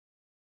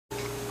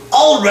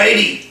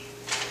Alrighty,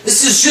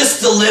 this is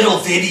just a little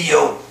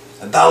video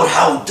about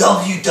how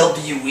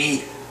WWE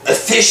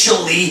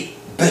officially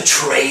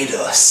betrayed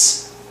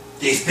us.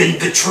 They've been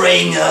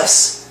betraying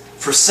us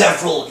for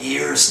several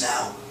years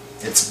now.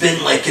 It's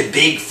been like a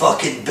big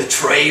fucking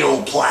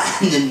betrayal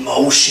plan in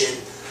motion.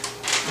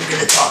 We're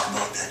gonna talk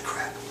about that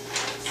crap.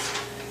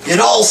 It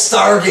all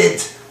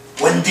started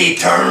when they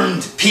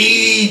turned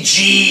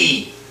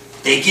PG.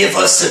 They give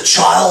us a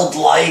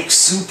childlike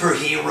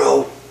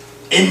superhero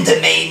in the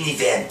main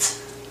event.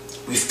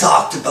 We've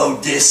talked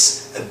about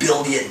this a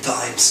billion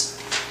times.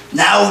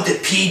 Now the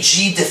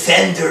PG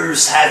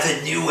defenders have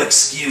a new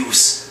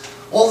excuse.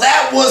 Well,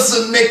 that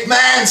wasn't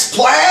McMahon's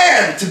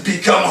plan to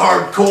become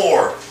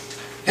hardcore.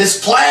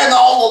 His plan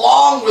all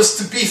along was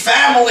to be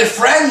family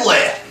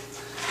friendly.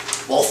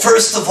 Well,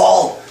 first of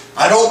all,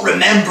 I don't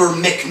remember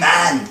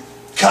McMahon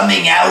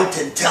coming out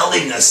and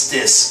telling us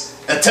this.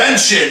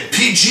 Attention,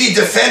 PG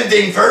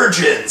defending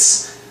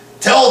virgins.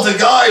 Tell the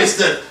guys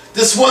that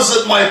this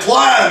wasn't my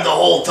plan the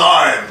whole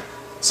time.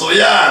 So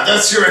yeah,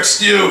 that's your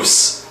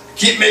excuse.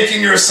 Keep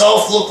making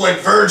yourself look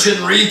like virgin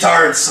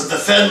retards to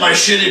defend my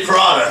shitty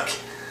product.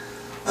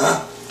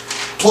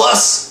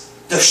 Plus,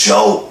 the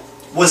show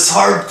was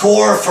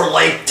hardcore for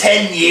like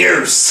 10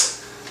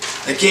 years.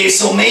 Okay,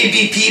 so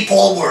maybe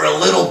people were a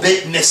little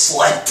bit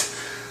misled.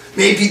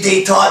 Maybe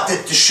they thought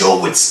that the show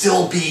would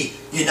still be,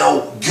 you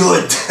know,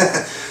 good.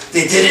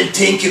 They didn't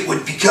think it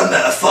would become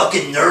a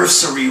fucking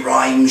nursery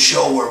rhyme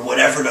show or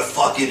whatever the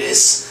fuck it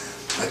is.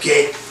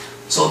 Okay?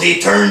 So they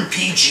turned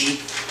PG,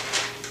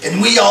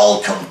 and we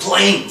all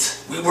complained.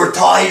 We were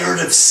tired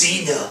of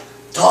Cena,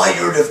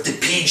 tired of the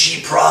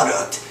PG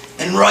product,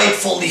 and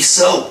rightfully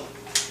so.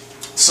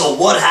 So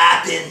what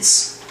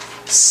happens?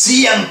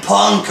 CM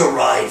Punk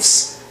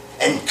arrives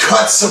and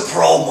cuts a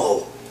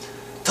promo,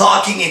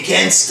 talking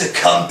against the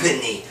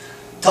company,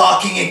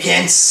 talking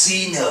against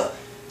Cena,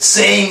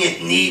 saying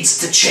it needs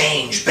to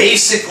change.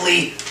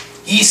 Basically,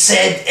 he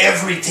said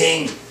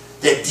everything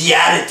that the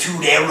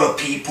Attitude Era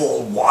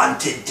people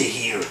wanted to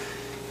hear.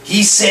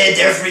 He said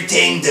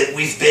everything that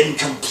we've been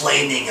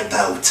complaining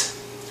about.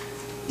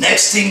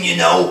 Next thing you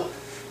know,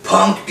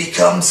 Punk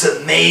becomes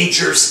a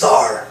major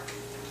star.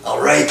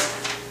 Alright?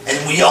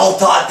 And we all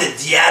thought that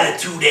the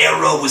Attitude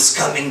Era was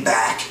coming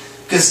back,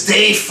 because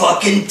they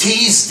fucking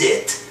teased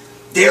it.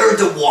 They're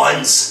the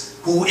ones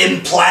who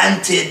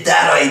implanted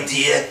that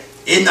idea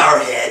in our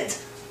head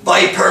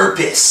by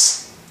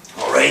purpose.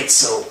 Alright,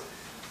 so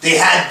they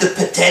had the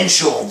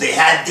potential. They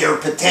had their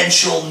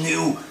potential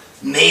new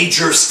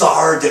major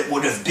star that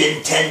would have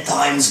been 10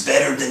 times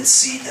better than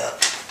Cena.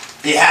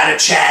 They had a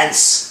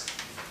chance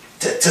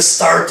to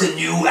start a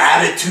new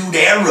Attitude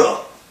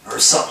Era or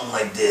something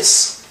like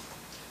this.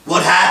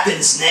 What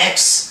happens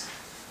next?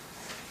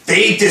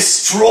 They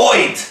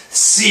destroyed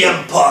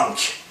CM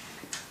Punk.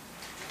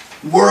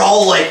 We're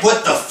all like,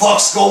 what the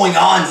fuck's going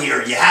on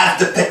here? You have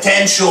the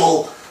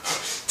potential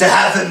to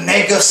have a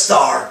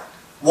megastar.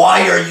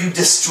 Why are you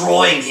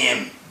destroying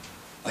him?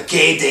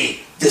 Okay, they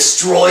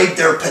destroyed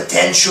their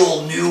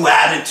potential new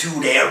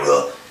Attitude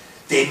Era.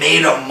 They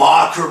made a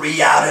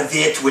mockery out of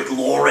it with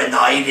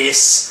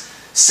Laurinaitis,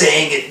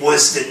 saying it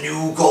was the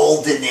new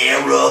golden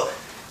era,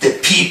 the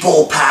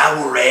people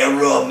power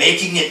era,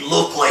 making it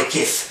look like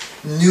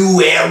if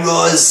new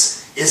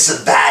eras is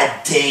a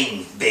bad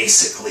thing,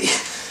 basically.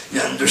 You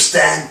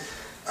understand?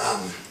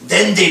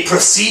 Then they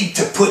proceed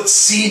to put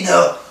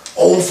Cena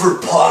over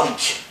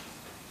Punk.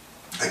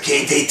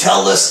 Okay, they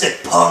tell us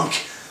that Punk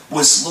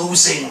was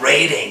losing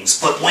ratings,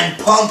 but when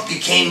Punk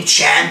became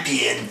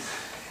champion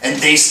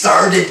and they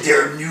started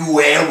their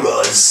new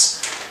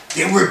eras,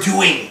 they were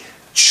doing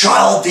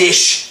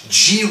childish,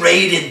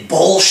 G-rated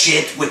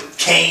bullshit with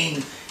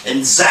Kane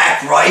and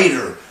Zack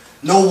Ryder.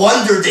 No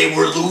wonder they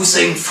were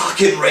losing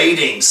fucking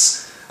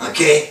ratings.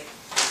 Okay?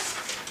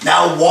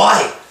 Now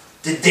why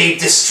did they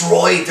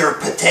destroy their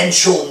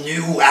potential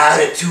new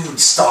Attitude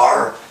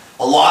star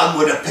along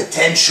with a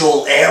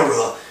potential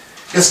era?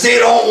 Because they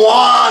don't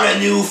want a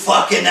new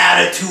fucking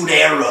Attitude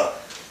Era.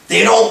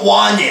 They don't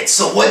want it.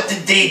 So what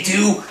did they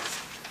do?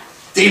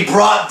 They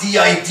brought the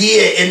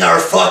idea in our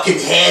fucking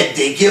head.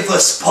 They give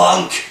us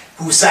Punk,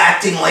 who's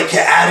acting like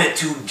an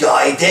attitude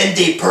guy. Then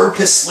they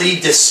purposely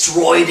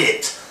destroyed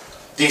it.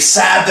 They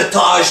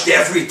sabotaged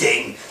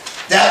everything.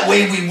 That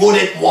way we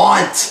wouldn't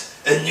want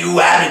a new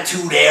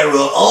Attitude Era.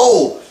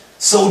 Oh,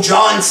 so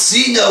John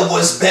Cena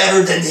was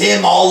better than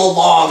him all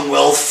along.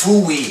 Well,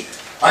 phooey.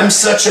 I'm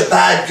such a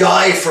bad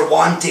guy for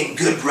wanting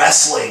good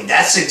wrestling.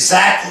 That's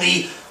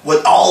exactly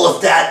what all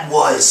of that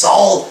was.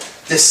 All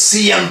the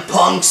CM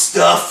Punk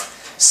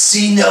stuff,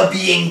 Cena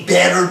being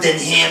better than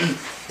him,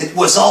 it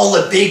was all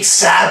a big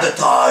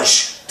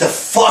sabotage to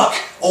fuck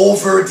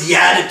over the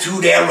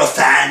Attitude Era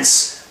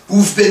fans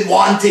who've been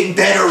wanting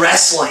better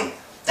wrestling.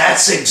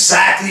 That's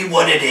exactly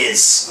what it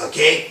is,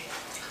 okay?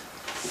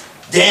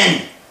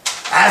 Then,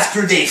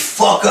 after they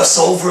fuck us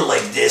over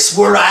like this,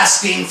 we're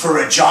asking for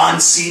a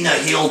John Cena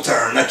heel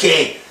turn.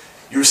 Okay,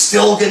 you're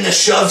still gonna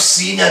shove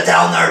Cena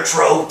down our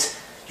throat.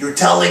 You're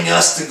telling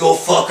us to go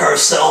fuck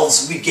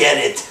ourselves, we get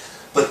it.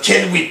 But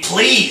can we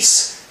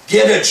please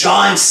get a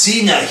John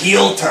Cena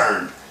heel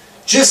turn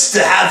just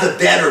to have a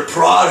better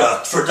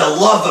product. For the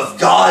love of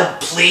God,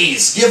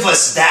 please, give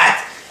us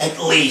that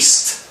at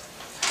least.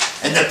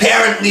 And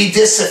apparently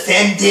this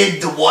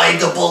offended the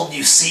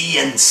YWC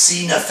and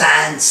Cena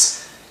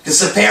fans,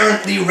 because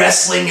apparently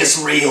wrestling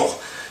is real.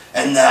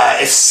 And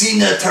if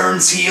Cena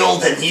turns heel,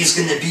 then he's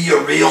going to be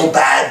a real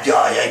bad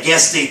guy. I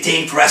guess they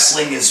think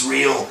wrestling is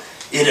real.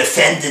 It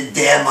offended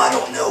them, I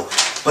don't know.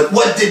 But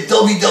what did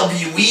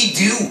WWE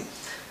do?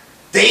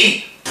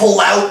 They pull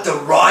out the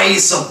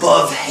rise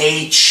above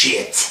hate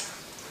shit.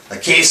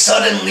 Okay,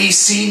 suddenly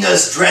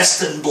Cena's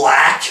dressed in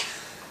black.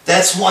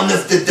 That's one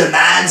of the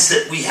demands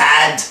that we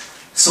had,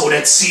 so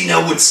that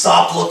Cena would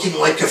stop looking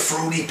like a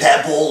fruity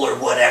pebble or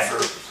whatever.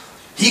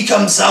 He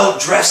comes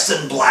out dressed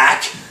in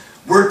black.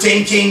 We're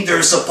thinking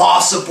there's a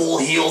possible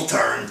heel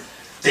turn.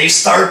 They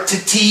start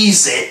to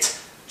tease it,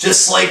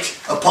 just like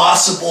a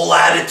possible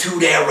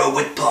Attitude Era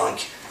with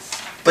Punk.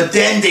 But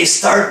then they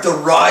start the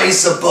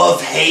Rise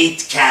Above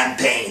Hate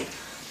campaign.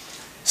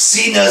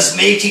 Cena's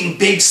making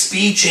big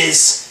speeches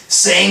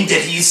saying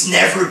that he's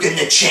never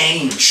gonna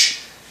change,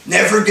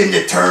 never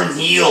gonna turn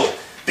heel.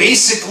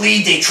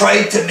 Basically, they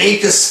tried to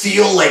make us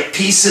feel like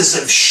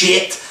pieces of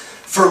shit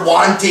for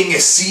wanting a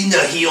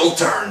Cena heel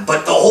turn.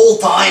 But the whole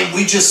time,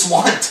 we just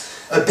want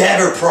a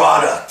better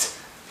product.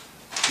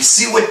 You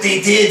see what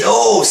they did?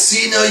 Oh,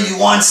 Cena, you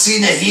want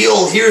Cena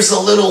heel? Here's a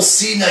little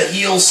Cena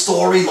heel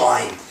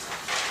storyline.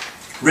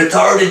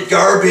 Retarded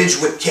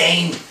garbage with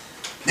Kane.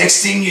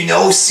 Next thing you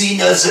know,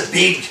 Cena's a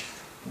big,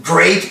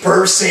 great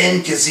person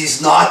because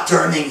he's not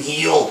turning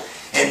heel.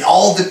 And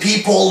all the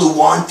people who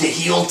want the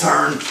heel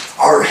turn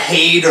are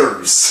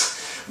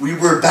haters. We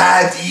were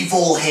bad,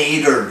 evil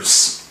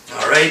haters.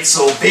 Alright,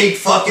 so big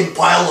fucking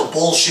pile of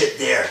bullshit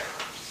there.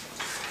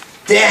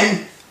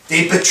 Then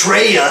they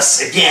betray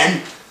us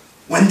again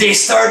when they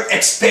start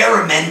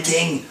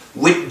experimenting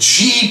with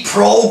G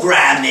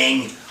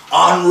programming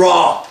on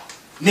Raw.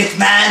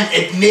 McMahon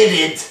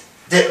admitted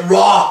that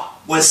Raw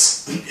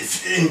was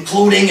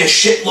including a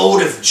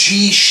shitload of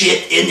G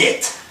shit in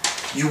it.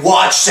 You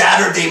watch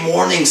Saturday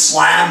Morning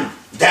Slam,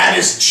 that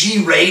is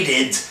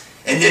G-rated,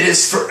 and it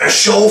is for a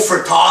show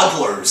for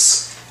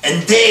toddlers.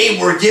 And they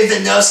were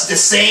giving us the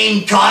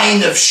same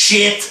kind of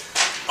shit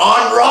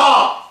on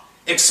Raw,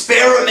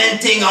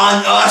 experimenting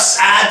on us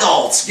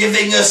adults,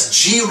 giving us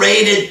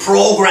G-rated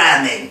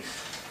programming.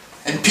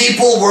 And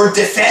people were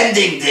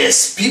defending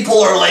this. People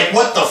are like,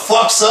 what the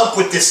fuck's up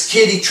with this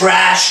kiddie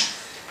trash?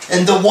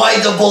 And the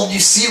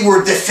YWC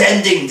were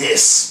defending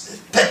this.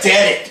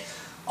 Pathetic.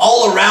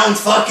 All around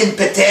fucking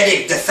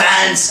pathetic. The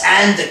fans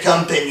and the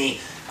company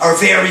are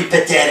very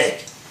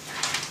pathetic.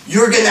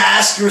 You're gonna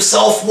ask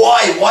yourself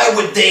why? Why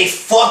would they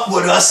fuck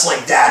with us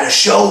like that? A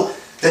show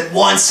that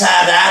once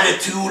had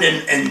attitude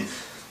and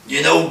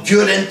you know,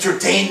 good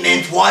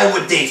entertainment. Why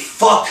would they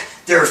fuck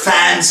their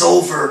fans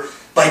over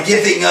by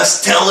giving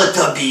us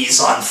Teletubbies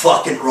on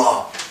fucking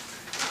Raw?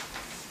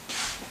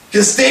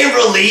 Because they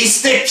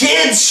released the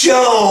kids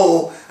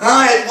show.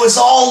 It was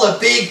all a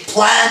big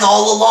plan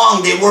all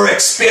along. They were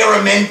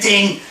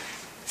experimenting,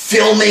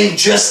 filming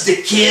just the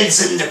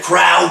kids in the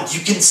crowd. You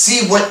can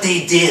see what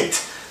they did.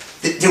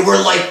 They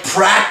were like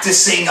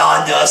practicing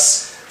on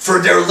us for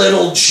their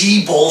little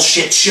G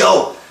bullshit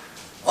show.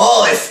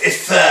 Oh,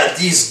 if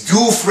these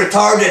goof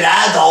retarded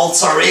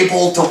adults are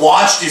able to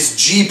watch this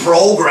G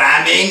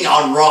programming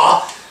on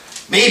Raw,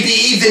 maybe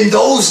even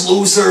those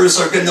losers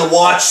are going to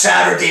watch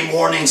Saturday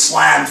Morning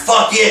Slam.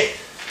 Fuck it.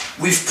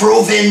 We've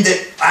proven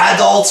that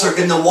adults are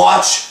going to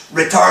watch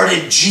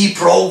retarded G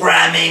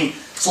programming,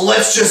 so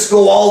let's just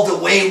go all the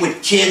way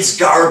with kids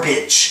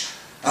garbage.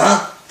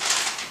 Huh?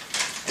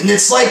 And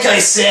it's like I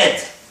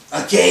said,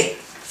 okay,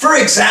 for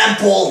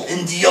example,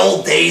 in the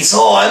old days,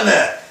 oh, I'm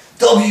a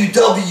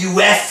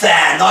WWF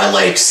fan, I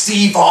like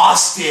Steve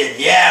Austin,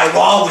 yeah,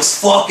 Raw was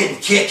fucking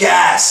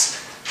kick-ass.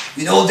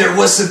 You know, there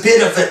was a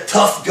bit of a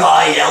tough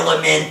guy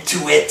element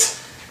to it,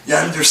 you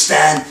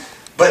understand?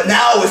 But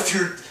now if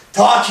you're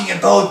talking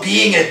about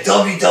being a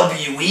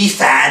WWE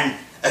fan,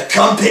 a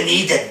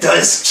company that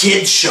does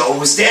kids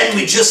shows, then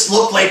we just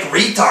look like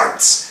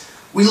retards.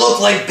 We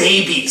look like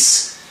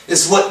babies,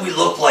 is what we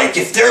look like.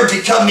 If they're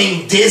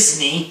becoming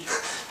Disney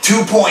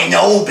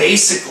 2.0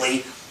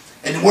 basically,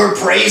 and we're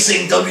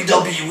praising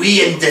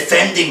WWE and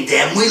defending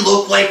them, we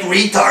look like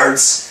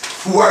retards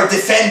who are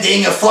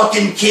defending a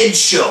fucking kids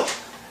show.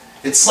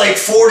 It's like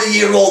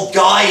 40-year-old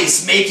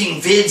guys making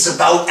vids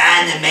about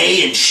anime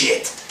and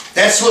shit.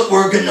 That's what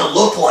we're gonna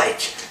look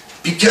like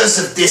because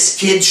of this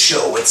kids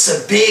show. It's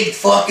a big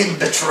fucking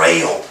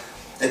betrayal.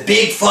 A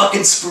big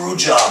fucking screw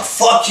job.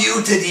 Fuck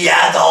you to the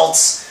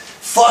adults.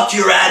 Fuck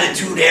your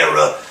Attitude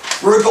Era.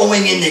 We're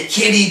going in the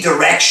kiddie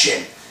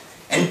direction.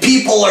 And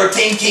people are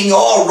thinking,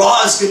 oh,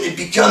 Raw is going to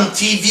become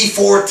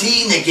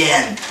TV-14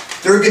 again.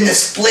 They're going to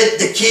split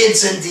the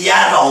kids and the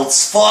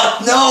adults.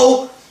 Fuck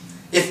no.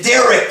 If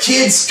they're a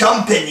kids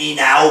company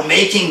now,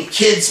 making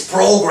kids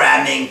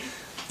programming,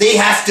 they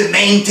have to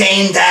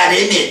maintain that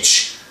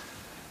image.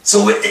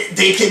 So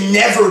they can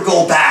never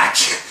go back.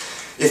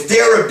 If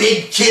they're a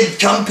big kid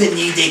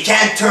company, they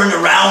can't turn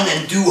around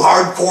and do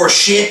hardcore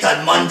shit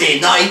on Monday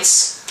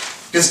nights,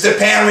 because the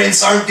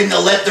parents aren't going to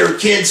let their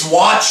kids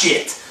watch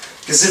it,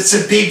 because it's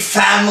a big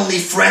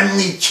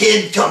family-friendly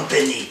kid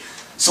company.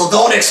 So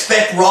don't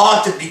expect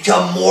Raw to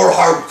become more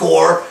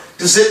hardcore,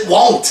 because it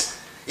won't.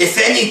 If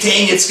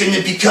anything, it's going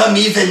to become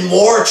even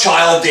more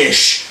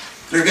childish.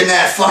 They're going to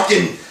have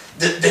fucking...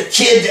 The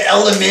kid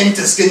element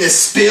is going to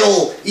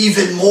spill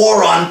even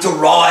more onto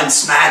Raw and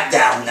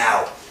SmackDown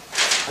now.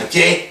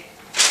 Okay?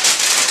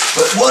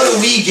 But what do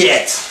we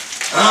get?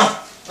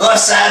 Huh?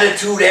 Us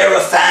Attitude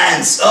Era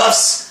fans.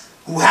 Us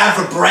who have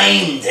a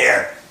brain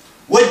there.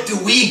 What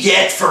do we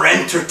get for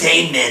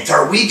entertainment?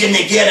 Are we going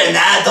to get an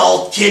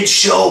adult kid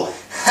show?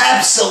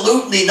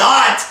 Absolutely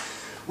not.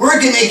 We're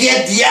going to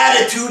get the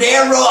Attitude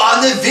Era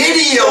on the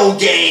video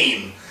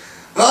game.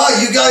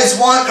 Oh, you guys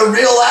want a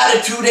real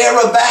Attitude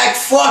Era back?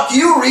 Fuck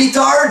you,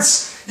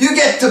 retards. You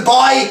get to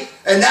buy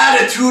an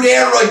Attitude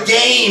Era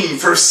game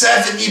for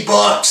 $70.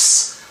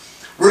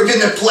 We're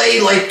going to play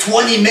like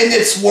 20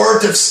 minutes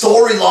worth of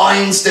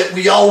storylines that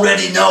we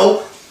already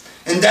know.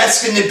 And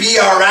that's going to be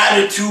our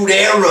Attitude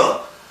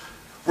Era.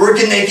 We're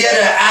going to get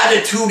an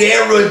Attitude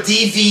Era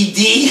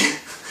DVD.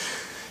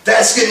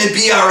 That's going to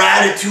be our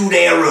Attitude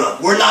Era.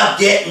 We're not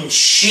getting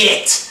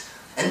shit.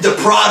 And the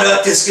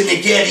product is going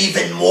to get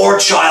even more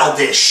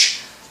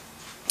childish.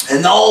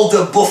 And all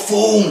the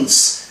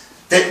buffoons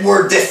that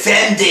were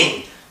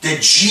defending the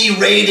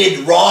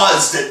G-rated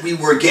Raws that we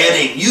were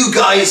getting. You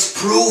guys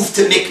proved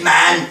to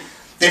McMahon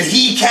that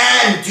he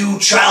can do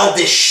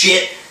childish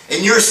shit,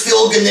 and you're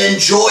still going to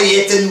enjoy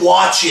it and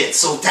watch it.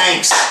 So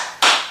thanks.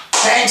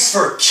 Thanks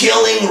for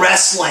killing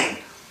wrestling.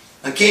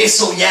 Okay,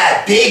 so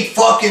yeah, big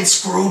fucking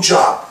screw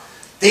job.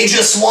 They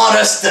just want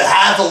us to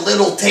have a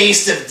little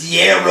taste of the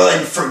era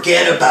and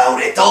forget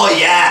about it. Oh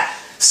yeah,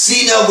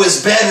 Cena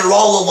was better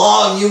all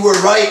along. You were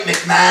right,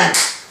 McMahon.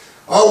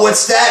 Oh,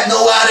 what's that?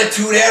 No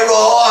Attitude Era?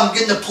 Oh, I'm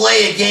gonna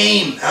play a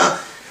game,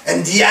 huh?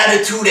 And the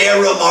Attitude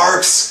Era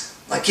marks.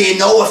 Okay,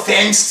 no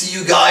offense to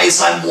you guys.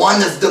 I'm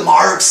one of the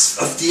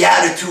marks of the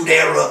Attitude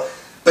Era.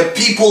 But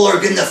people are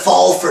gonna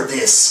fall for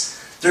this.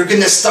 They're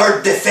gonna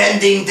start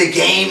defending the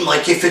game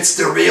like if it's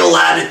the real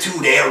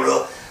Attitude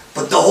Era.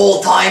 But the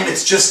whole time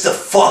it's just a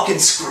fucking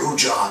screw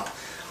job.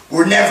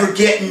 We're never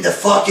getting the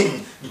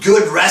fucking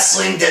good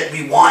wrestling that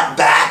we want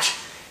back.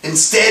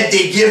 Instead,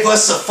 they give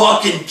us a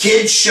fucking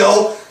kids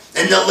show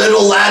and a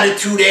little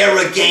Attitude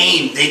Era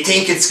game. They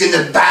think it's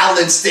gonna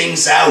balance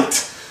things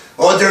out.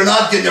 Or they're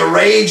not gonna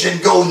rage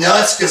and go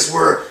nuts because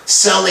we're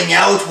selling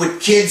out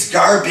with kids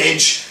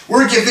garbage.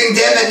 We're giving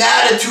them an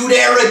Attitude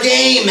Era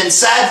game, and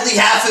sadly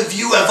half of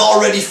you have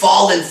already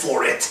fallen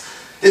for it.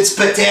 It's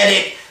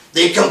pathetic.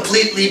 They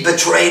completely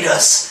betrayed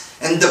us,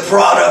 and the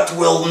product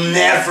will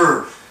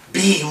never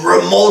be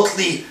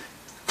remotely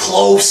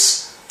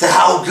close to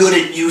how good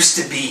it used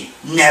to be.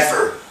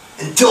 Never.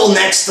 Until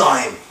next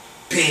time,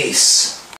 peace.